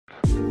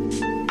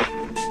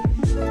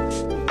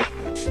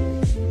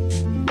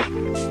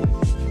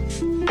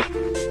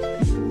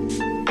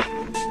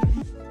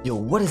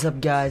What is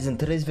up, guys? In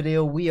today's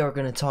video we are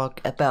going to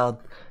talk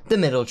about the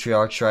military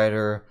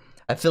Arcstrider.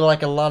 I feel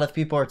like a lot of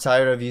people are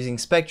tired of using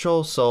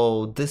spectral,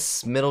 so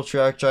this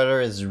military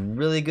Arcstrider is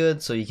really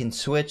good, so you can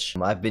switch.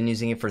 I've been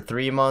using it for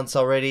 3 months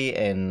already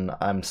and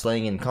I'm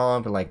slaying in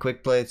comp and like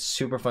quick play. It's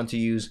super fun to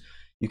use.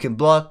 You can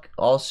block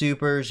all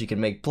supers, you can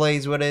make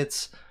plays with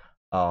it,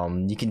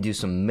 you can do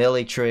some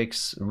melee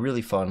tricks,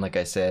 really fun like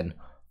I said.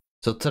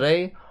 So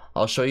today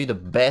I'll show you the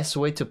best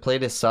way to play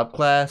this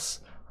subclass.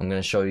 I'm going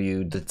to show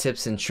you the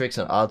tips and tricks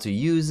on how to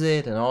use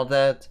it and all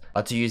that.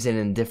 How to use it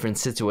in different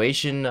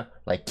situations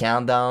like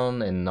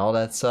countdown and all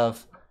that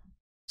stuff.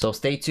 So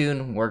stay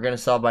tuned. We're going to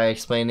start by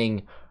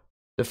explaining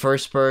the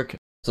first perk.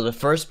 So the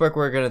first perk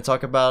we're going to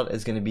talk about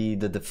is going to be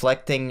the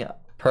deflecting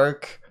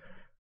perk.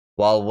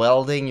 While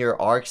welding your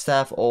arc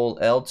staff, hold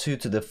L2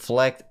 to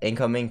deflect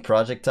incoming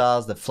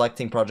projectiles.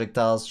 Deflecting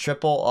projectiles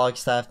triple arc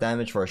staff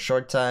damage for a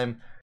short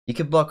time. You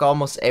can block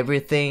almost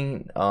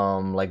everything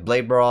like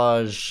blade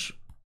barrage,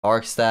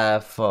 arc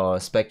staff,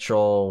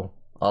 spectral,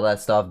 all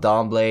that stuff,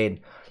 dawn blade.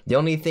 The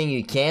only thing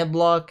you can't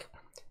block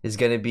is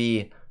gonna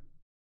be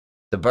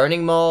the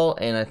burning maul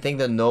and I think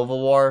the nova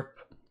warp,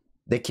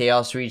 the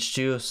chaos reach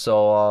too.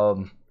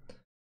 So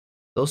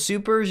those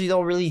supers, you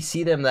don't really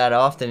see them that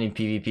often in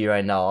PvP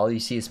right now. All you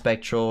see is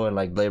spectral and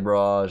like blade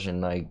barrage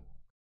and like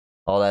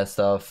all that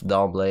stuff,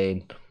 dawn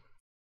blade.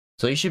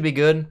 So you should be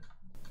good.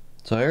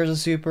 So here's a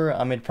super.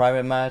 I'm in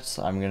private match.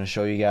 I'm gonna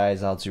show you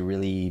guys how to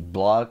really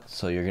block.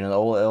 So you're gonna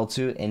hold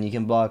L2 and you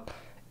can block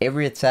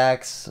every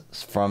attacks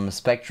from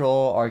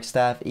spectral, arc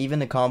staff, even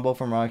the combo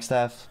from arc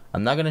staff.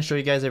 I'm not gonna show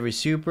you guys every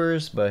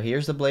supers, but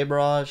here's the blade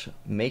barrage.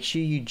 Make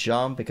sure you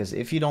jump, because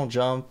if you don't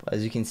jump,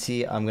 as you can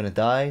see, I'm gonna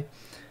die.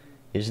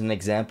 Here's an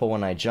example.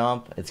 When I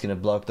jump, it's gonna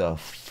block the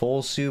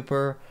full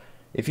super.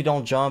 If you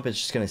don't jump, it's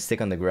just gonna stick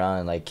on the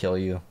ground and like kill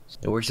you.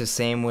 It works the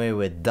same way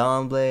with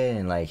dawn blade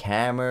and like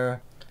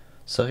hammer.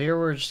 So here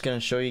we're just going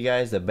to show you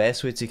guys the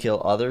best way to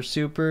kill other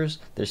supers.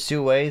 There's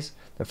 2 ways.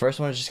 The first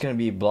one is just going to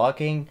be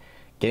blocking,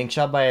 getting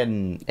shot by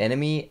an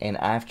enemy, and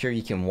after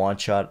you can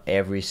one-shot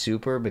every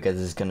super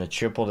because it's going to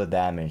triple the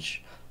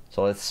damage.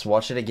 So let's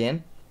watch it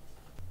again.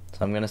 So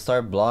I'm going to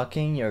start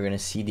blocking. You're going to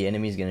see the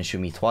enemy is going to shoot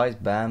me twice.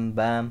 Bam,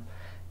 bam.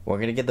 We're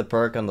going to get the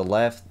perk on the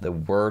left, the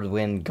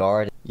whirlwind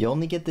guard. You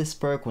only get this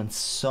perk when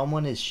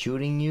someone is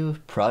shooting you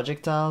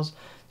projectiles.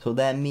 So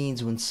that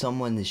means when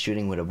someone is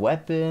shooting with a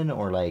weapon,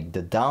 or like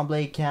the dawn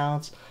blade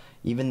counts,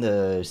 even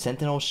the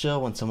sentinel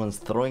shield, when someone's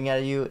throwing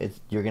at you,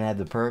 you're gonna have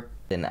the perk.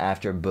 Then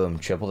after, boom,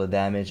 triple the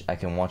damage. I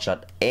can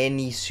one-shot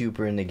any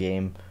super in the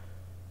game.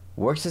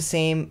 Works the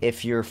same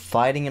if you're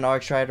fighting an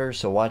Arcstrider,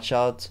 so watch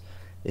out.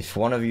 If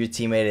one of your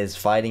teammates is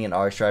fighting an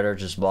Arcstrider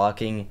just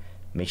blocking,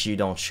 make sure you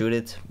don't shoot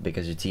it,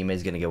 because your teammate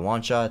is gonna get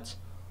one-shot.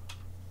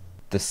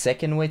 The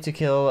second way to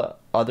kill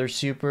other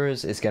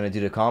supers is going to do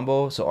the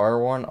combo. So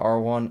R1,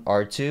 R1,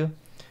 R2.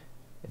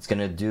 It's going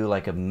to do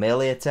like a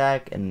melee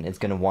attack and it's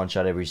going to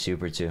one-shot every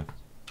super too.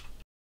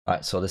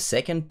 Alright, so the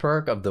second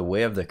perk of the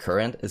Way of the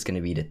Current is going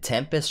to be the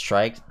Tempest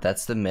Strike.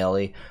 That's the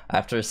melee.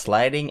 After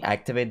sliding,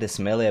 activate this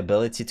melee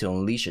ability to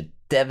unleash a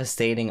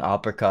devastating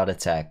uppercut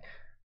attack.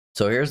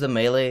 So here's the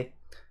melee.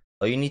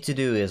 All you need to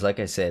do is,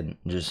 like I said,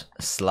 just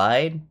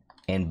slide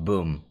and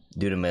boom,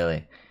 do the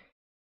melee.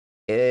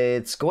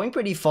 It's going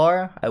pretty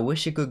far. I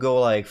wish it could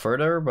go like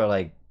further, but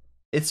like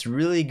it's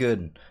really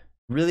good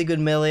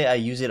melee. I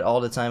use it all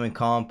the time in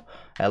comp.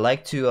 I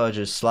like to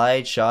just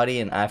slide,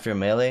 shoddy, and after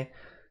melee.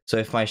 So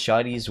if my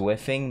shoddy is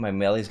whiffing, my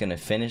melee is gonna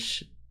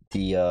finish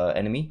the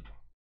enemy.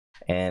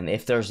 And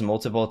if there's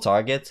multiple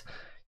targets,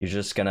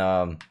 you're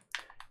gonna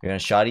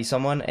shoddy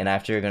someone, and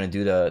after you're gonna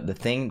do the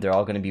thing, they're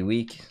all gonna be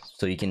weak.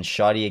 So you can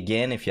shoddy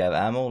again if you have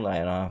ammo.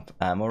 Like I don't have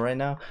ammo right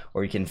now,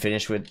 or you can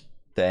finish with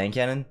the hand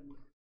cannon.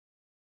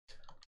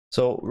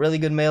 So really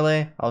good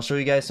melee. I'll show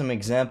you guys some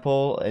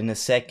example in a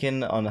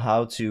second on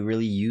how to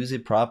really use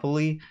it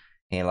properly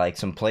and like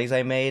some plays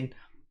I made.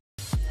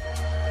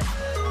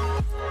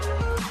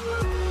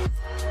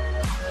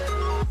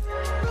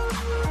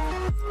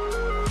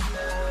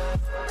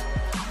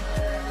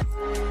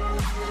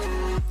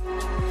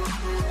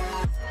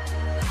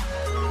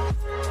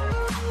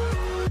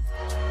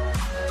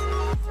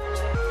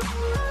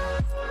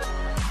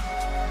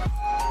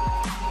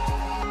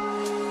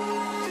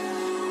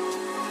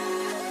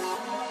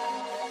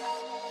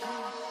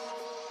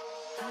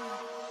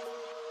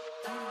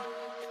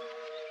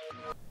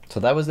 So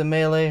that was the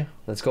melee.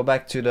 Let's go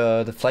back to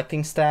the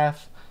deflecting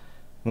staff.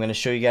 I'm going to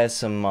show you guys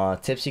some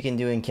tips you can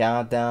do in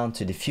countdown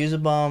to defuse a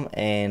bomb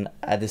and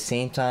at the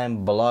same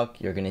time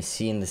block. You're going to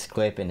see in this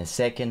clip in a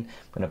second.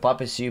 I'm going to pop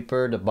a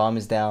super, the bomb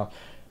is down.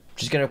 I'm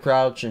just going to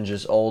crouch and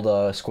just hold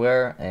a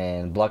square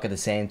and block at the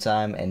same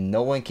time, and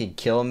no one can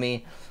kill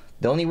me.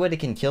 The only way they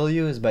can kill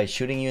you is by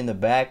shooting you in the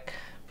back,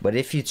 but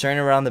if you turn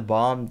around the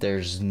bomb,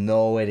 there's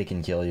no way they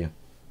can kill you.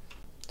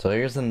 So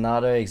here's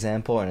another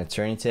example in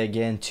Eternity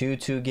again,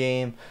 2-2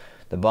 game.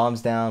 The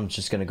bomb's down, I'm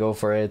just gonna go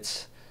for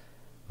it.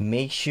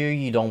 Make sure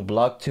you don't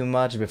block too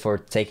much before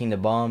taking the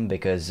bomb,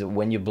 because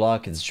when you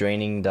block, it's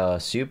draining the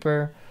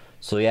super.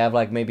 So you have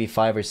like maybe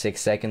 5 or 6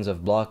 seconds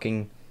of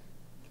blocking,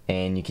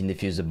 and you can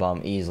defuse the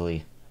bomb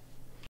easily.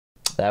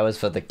 That was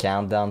for the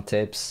countdown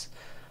tips.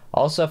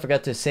 Also, I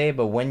forgot to say,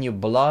 but when you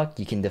block,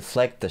 you can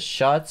deflect the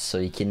shots, so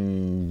you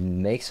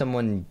can make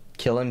someone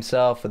kill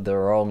himself with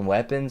their own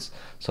weapons.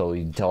 So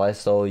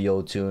Telesto,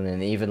 Yotun,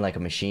 and even like a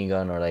machine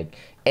gun or like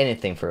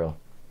anything for real.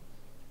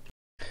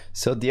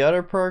 So the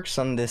other perks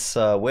on this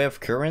Way of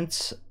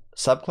Currents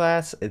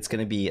subclass, it's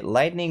gonna be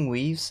Lightning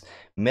Weaves.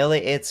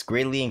 Melee hits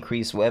greatly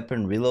increase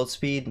weapon reload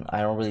speed. I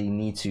don't really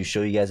need to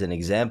show you guys an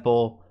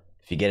example.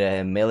 If you get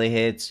a melee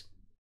hit,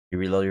 you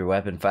reload your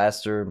weapon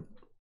faster.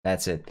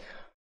 That's it.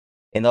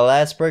 And the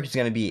last perk is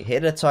going to be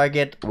hit a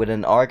target with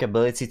an arc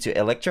ability to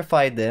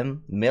electrify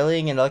them.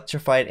 Meleeing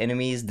electrified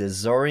enemies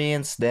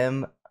disorients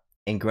them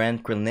and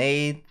grant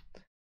grenade,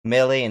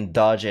 melee, and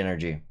dodge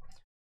energy.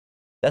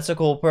 That's a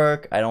cool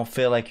perk. I don't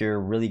feel like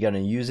you're really going to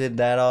use it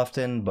that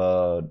often,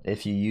 but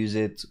if you use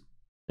it,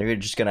 you're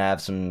just going to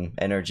have some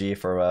energy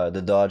for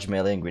the dodge,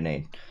 melee, and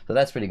grenade. So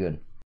that's pretty good.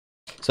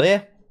 So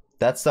yeah,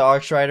 that's the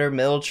Arcstrider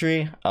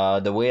military.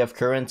 The Way of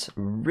Currents,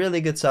 really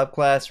good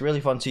subclass,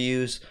 really fun to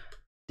use.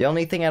 The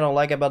only thing I don't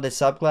like about this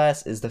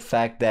subclass is the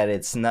fact that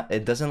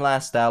it doesn't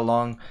last that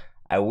long.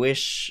 I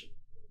wish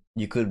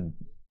you could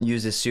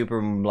use this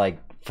super like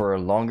for a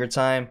longer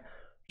time,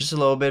 just a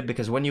little bit,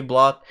 because when you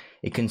block,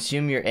 it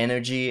consumes your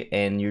energy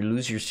and you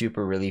lose your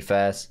super really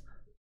fast.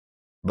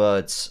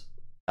 But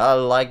I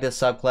like this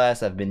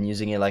subclass. I've been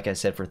using it, like I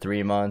said, for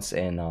 3 months,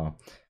 and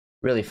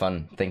really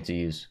fun thing to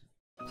use.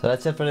 So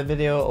that's it for the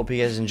video. Hope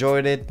you guys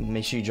enjoyed it.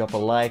 Make sure you drop a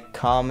like,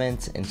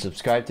 comment, and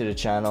subscribe to the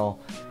channel.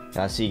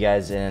 I'll see you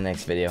guys in the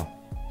next video.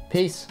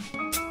 Peace.